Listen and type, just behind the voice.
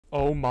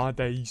Oh my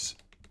days.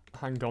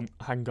 Hang on.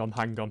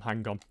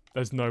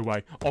 There's no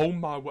way. Oh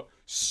my word.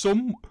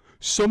 Some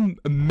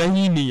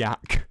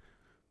maniac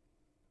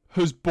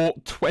has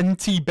bought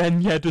 20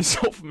 Ben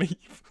Yedders off me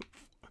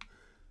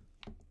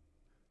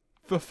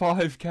for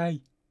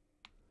 5k.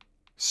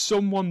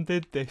 Someone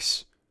did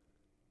this.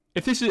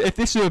 If this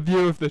is a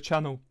viewer of the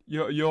channel,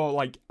 you're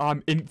like,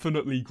 I'm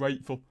infinitely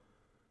grateful.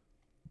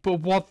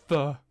 But what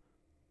the?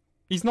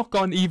 He's not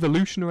got an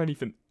evolution or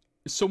anything.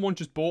 Someone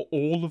just bought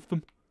all of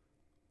them.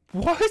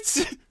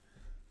 What?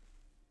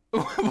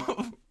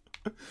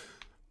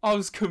 I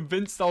was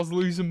convinced I was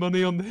losing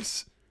money on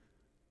this.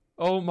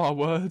 Oh my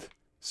word.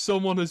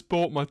 Someone has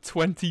bought my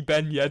 20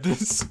 Ben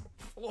Yedders.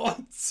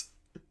 What?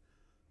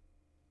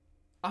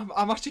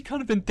 I'm actually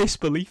kind of in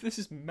disbelief. This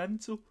is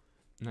mental.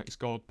 Next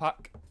gold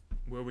pack.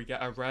 Will we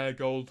get a rare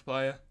gold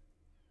player?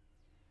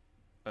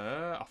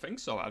 I think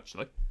so,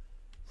 actually.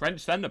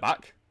 French centre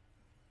back.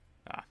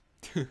 Ah.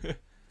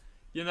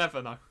 You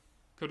never know.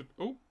 Could.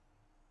 Oh.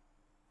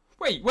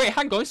 Wait,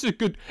 hang on. This is a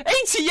good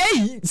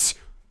 88.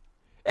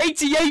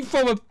 88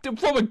 from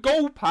a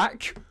gold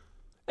pack.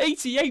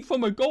 88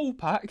 from a gold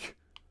pack.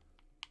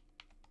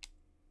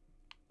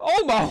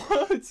 Oh my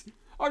word!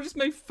 I just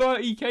made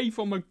 30k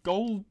from a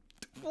gold.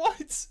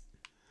 What?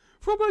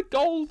 From a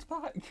gold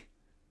pack.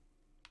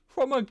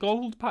 From a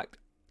gold pack.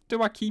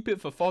 Do I keep it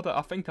for fodder?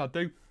 I think I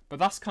do. But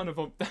that's kind of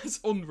that's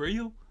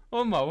unreal.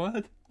 Oh my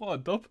word! What a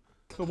dub.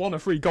 The 1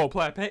 of 3 gold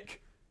player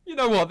pick. You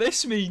know what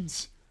this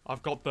means?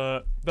 I've got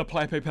the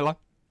player pick pillar.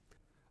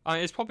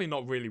 It's probably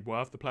not really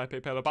worth the player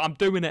pick pillar, but I'm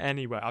doing it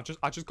anyway. I just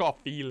got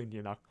a feeling,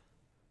 you know.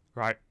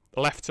 Right,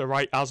 left to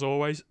right as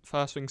always.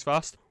 First things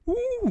first.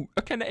 Ooh,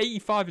 okay, the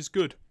 85 is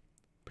good,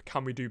 but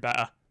can we do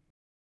better?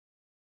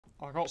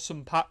 I got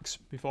some packs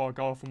before I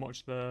go off and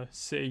watch the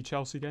City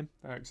Chelsea game.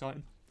 Very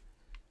exciting.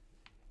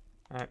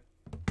 Alright,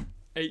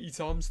 80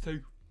 times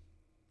 2.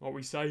 What are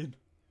we saying?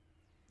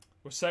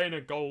 We're saying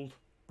a gold.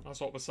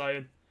 That's what we're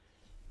saying.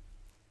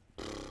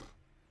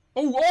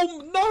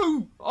 Oh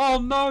no! Oh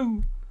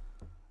no!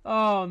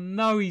 Oh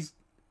no,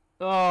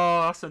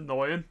 oh, that's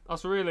annoying.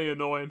 That's really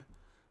annoying.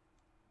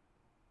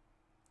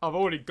 I've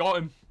already got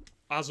him.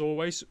 As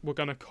always, we're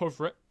going to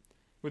cover it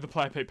with the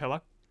player pick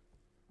pillar.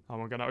 And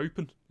we're going to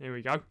open. Here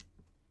we go.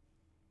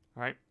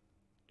 Right.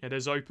 It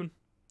is open.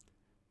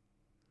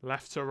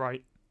 Left to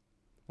right.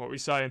 What are we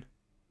saying?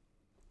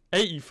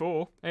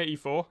 84.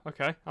 84.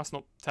 Okay, that's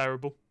not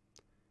terrible.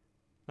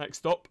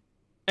 Next up.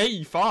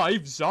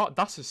 85. Zart.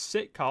 That's a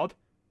sick card.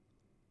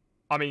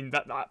 I mean,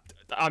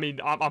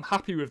 I'm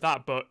happy with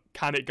that, but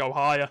can it go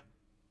higher?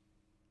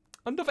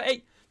 Another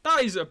 8.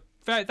 That is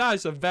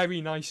a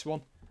very nice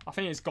one. I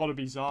think it's got to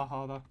be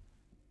Zaha, though.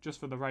 Just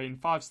for the rating.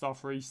 5-star,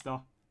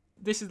 3-star.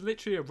 This is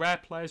literally a rare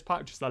players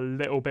pack, just a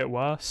little bit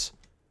worse.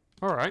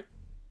 Alright.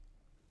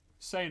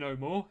 Say no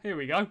more. Here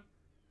we go.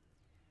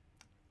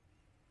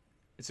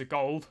 It's a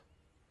gold.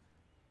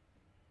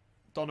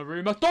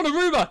 Donnarumma.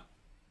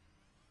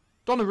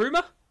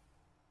 Donnarumma?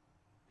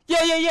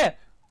 Yeah.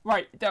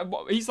 Right,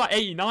 he's like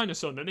 89 or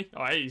something, isn't he?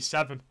 Oh,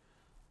 87.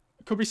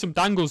 Could be some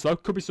dangles, though.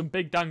 Could be some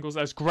big dangles.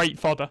 There's great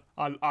fodder.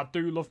 I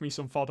do love me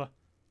some fodder.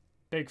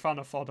 Big fan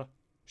of fodder.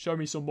 Show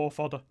me some more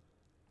fodder.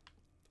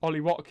 Ollie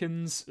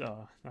Watkins.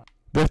 No.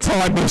 The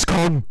time has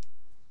come.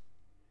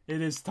 It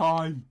is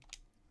time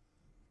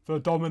for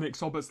Dominic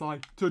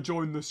Szoboszlai to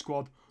join the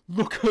squad.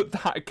 Look at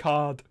that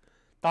card.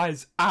 That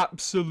is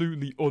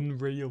absolutely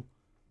unreal.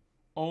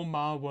 Oh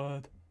my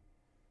word.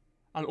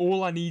 And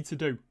all I need to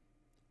do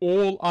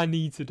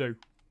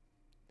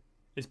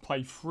is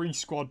play 3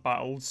 squad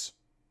battles.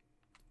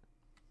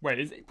 Wait,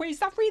 is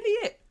that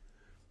really it?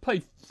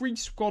 Play 3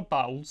 squad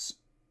battles.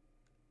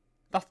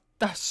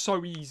 That's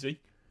so easy.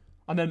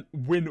 And then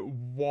win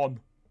 1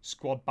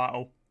 squad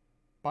battle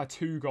by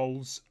 2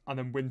 goals. And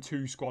then win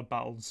 2 squad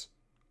battles.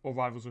 Or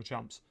Rivals or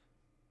Champs.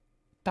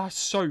 That's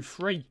so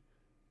free.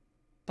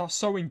 That's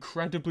so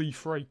incredibly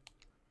free.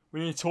 We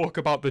need to talk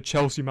about the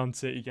Chelsea-Man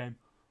City game.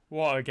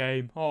 What a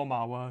game. Oh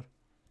my word.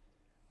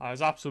 I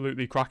was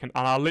absolutely cracking.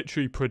 And I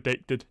literally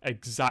predicted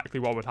exactly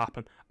what would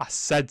happen. I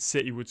said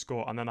City would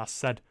score. And then I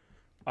said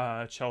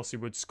Chelsea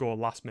would score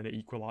last minute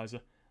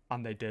equaliser.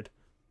 And they did.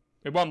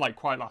 It wasn't like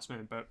quite last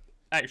minute, but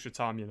extra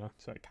time, you know,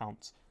 so it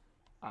counts.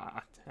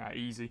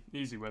 Easy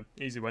win.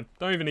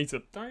 Don't even need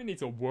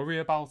to worry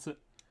about it.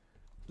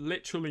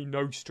 Literally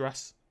no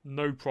stress,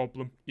 no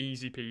problem.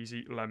 Easy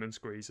peasy, lemon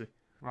squeezy.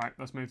 Right,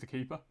 let's move the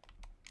keeper.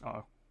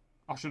 Uh-oh.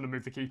 I shouldn't have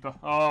moved the keeper.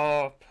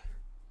 Oh.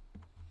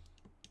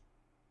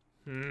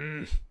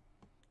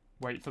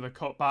 Wait for the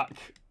cutback.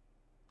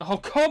 Oh,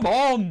 come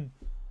on!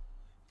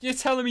 You're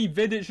telling me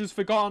Vidic has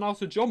forgotten how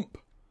to jump?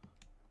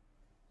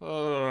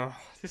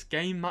 This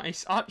game, man,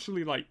 it's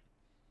actually like,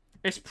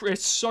 it's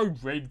so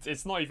rigged.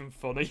 It's not even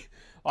funny.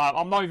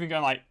 I'm not even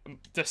gonna like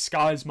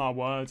disguise my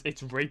words.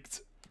 It's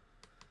rigged.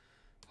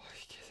 Are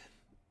you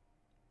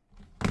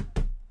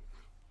kidding?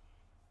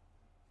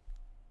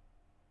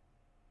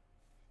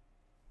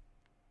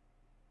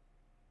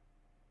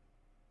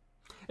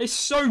 It's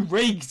so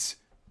rigged.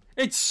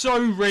 It's so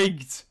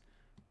rigged.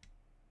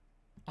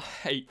 I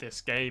hate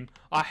this game.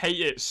 I hate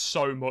it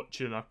so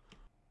much, you know.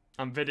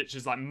 And Vidic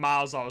is like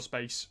miles out of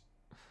space.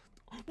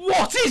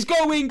 What is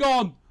going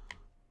on?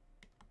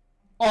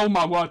 Oh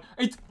my word.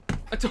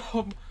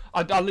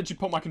 I literally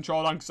put my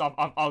controller on because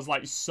I was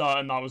like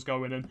certain I was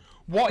going in.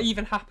 What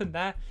even happened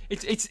there?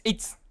 It's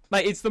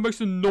like, it's the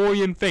most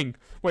annoying thing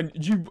when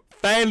you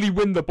barely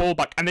win the ball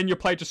back and then your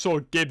player just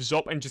sort of gives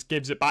up and just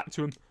gives it back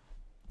to him.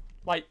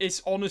 Like,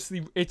 it's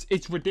honestly,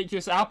 it's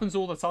ridiculous. It happens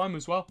all the time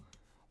as well.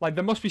 Like,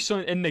 there must be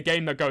something in the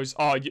game that goes,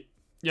 oh,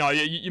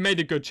 you made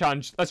a good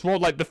challenge. Let's roll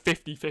like the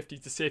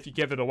 50-50 to see if you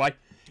give it away.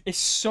 It's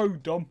so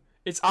dumb.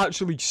 It's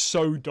actually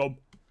so dumb.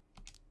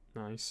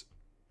 Nice.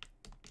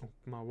 Oh,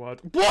 my word.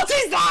 What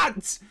is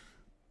that?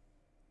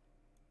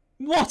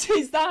 What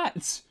is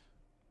that?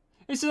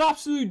 It's an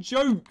absolute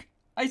joke.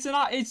 It's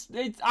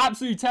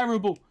absolutely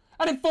terrible.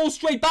 And it falls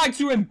straight back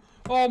to him.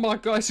 Oh my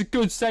god, it's a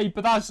good save,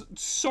 but that's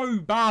so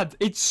bad.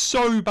 It's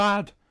so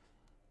bad.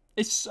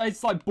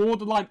 It's like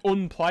borderline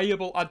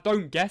unplayable. I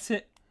don't get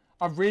it.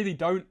 I really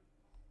don't.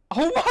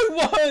 Oh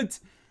my word!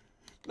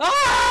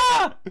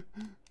 Ah!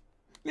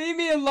 Leave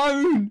me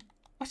alone.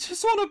 I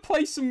just want to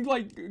play some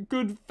like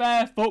good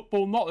fair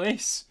football, not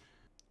this.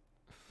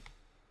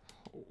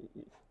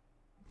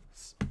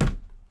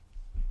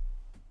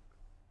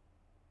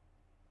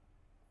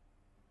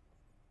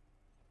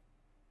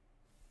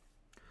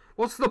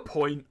 What's the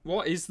point?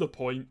 What is the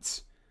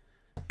point?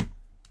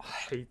 I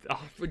hate that.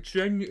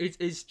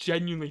 It's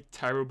genuinely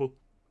terrible.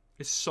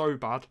 It's so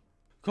bad.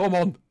 Come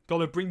on.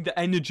 Gotta bring the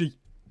energy.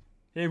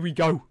 Here we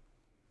go.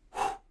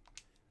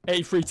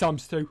 83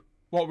 times 2.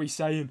 What are we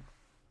saying?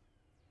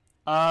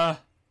 We're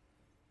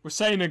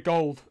saying a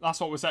gold. That's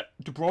what we're saying.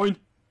 De Bruyne?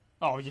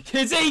 Oh, you're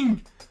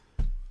kidding!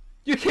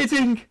 You're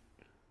kidding!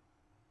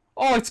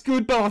 Oh, it's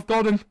good, but I've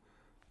got him.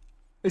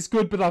 It's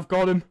good, but I've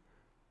got him.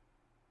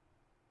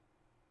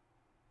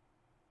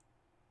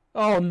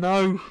 Oh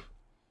no.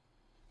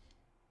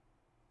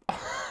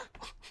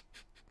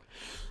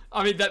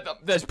 I mean,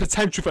 there's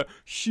potential for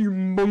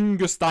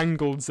humongous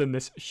angles in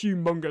this.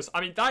 Humongous.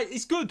 I mean, that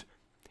is good.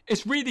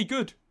 It's really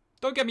good.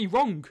 Don't get me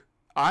wrong.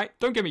 Alright?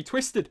 Don't get me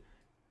twisted.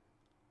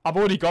 I've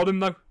already got him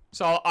though.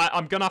 So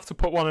I'm going to have to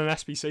put one in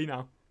SBC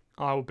now.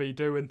 I'll be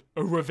doing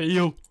a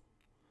reveal.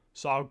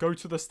 So I'll go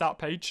to the stat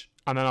page.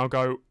 And then I'll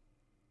go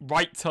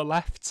right to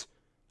left.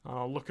 And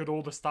I'll look at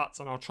all the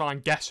stats and I'll try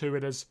and guess who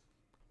it is.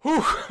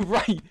 Whew,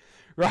 right.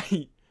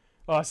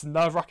 Oh, it's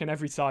nerve-wracking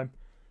every time.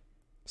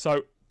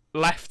 So,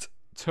 left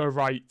to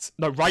right.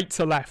 No, right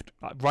to left.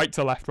 Right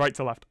to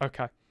left.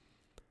 Okay.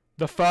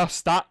 The first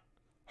stat,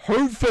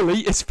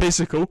 hopefully, is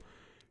physical.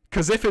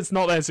 Because if it's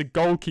not, there's a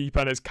goalkeeper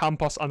and it's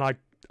Campos and I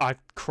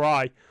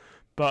cry.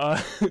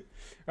 But,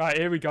 right,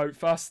 here we go.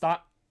 First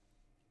stat.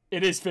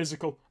 It is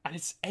physical. And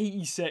it's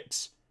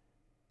 86.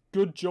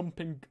 Good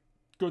jumping,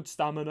 good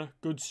stamina,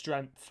 good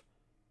strength.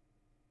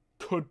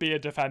 Could be a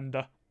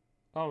defender.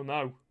 Oh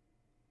no.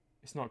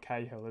 It's not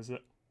Cahill, is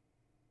it?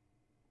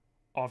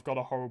 Oh, I've got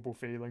a horrible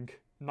feeling.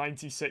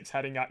 96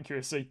 heading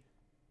accuracy.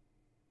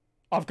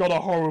 I've got a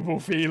horrible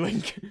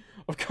feeling.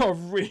 I've got a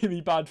really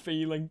bad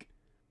feeling.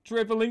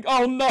 Dribbling.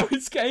 Oh no,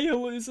 it's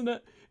Cahill, isn't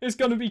it? It's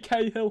going to be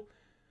Cahill.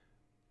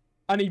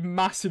 I need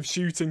massive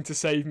shooting to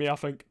save me, I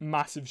think.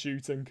 Massive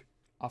shooting.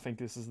 I think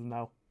this is the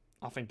nail.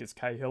 I think it's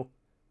Cahill.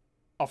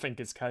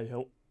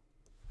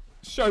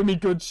 Show me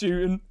good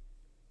shooting.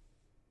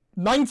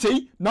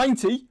 90,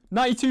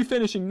 92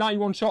 finishing,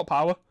 91 shot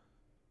power.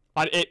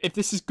 And if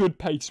this is good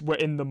pace, we're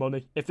in the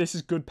money. If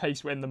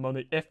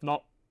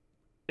not,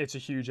 it's a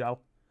huge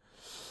L.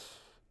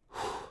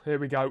 Here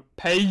we go.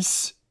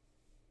 Pace.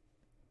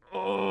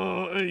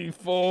 Oh,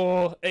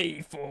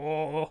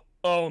 84.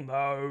 Oh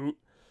no.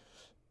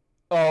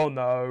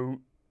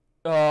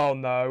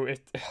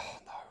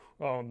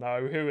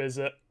 Who is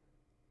it?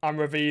 I'm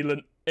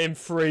revealing in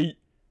 3,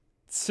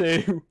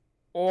 2,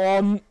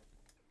 1.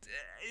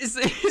 Is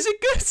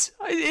it good?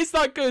 Is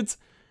that good?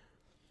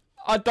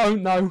 I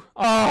don't know.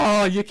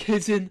 Oh, you're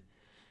kidding.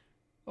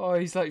 Oh,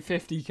 he's like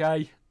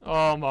 50k.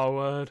 Oh my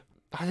word.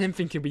 I didn't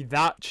think it'd be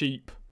that cheap.